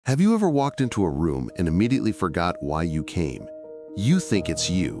Have you ever walked into a room and immediately forgot why you came? You think it's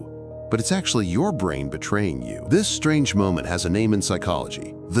you, but it's actually your brain betraying you. This strange moment has a name in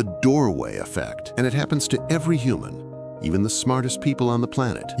psychology, the doorway effect, and it happens to every human, even the smartest people on the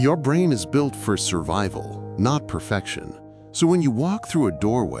planet. Your brain is built for survival, not perfection. So when you walk through a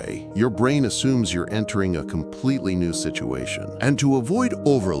doorway, your brain assumes you're entering a completely new situation. And to avoid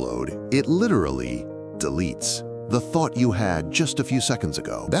overload, it literally deletes the thought you had just a few seconds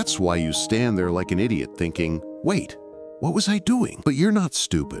ago. That's why you stand there like an idiot thinking, wait, what was I doing? But you're not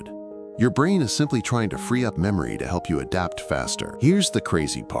stupid. Your brain is simply trying to free up memory to help you adapt faster. Here's the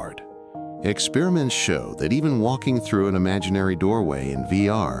crazy part. Experiments show that even walking through an imaginary doorway in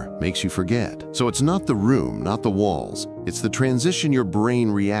VR makes you forget. So it's not the room, not the walls. It's the transition your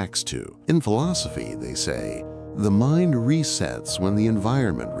brain reacts to. In philosophy, they say, the mind resets when the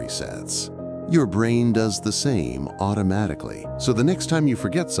environment resets. Your brain does the same automatically. So the next time you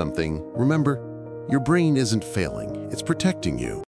forget something, remember, your brain isn't failing, it's protecting you.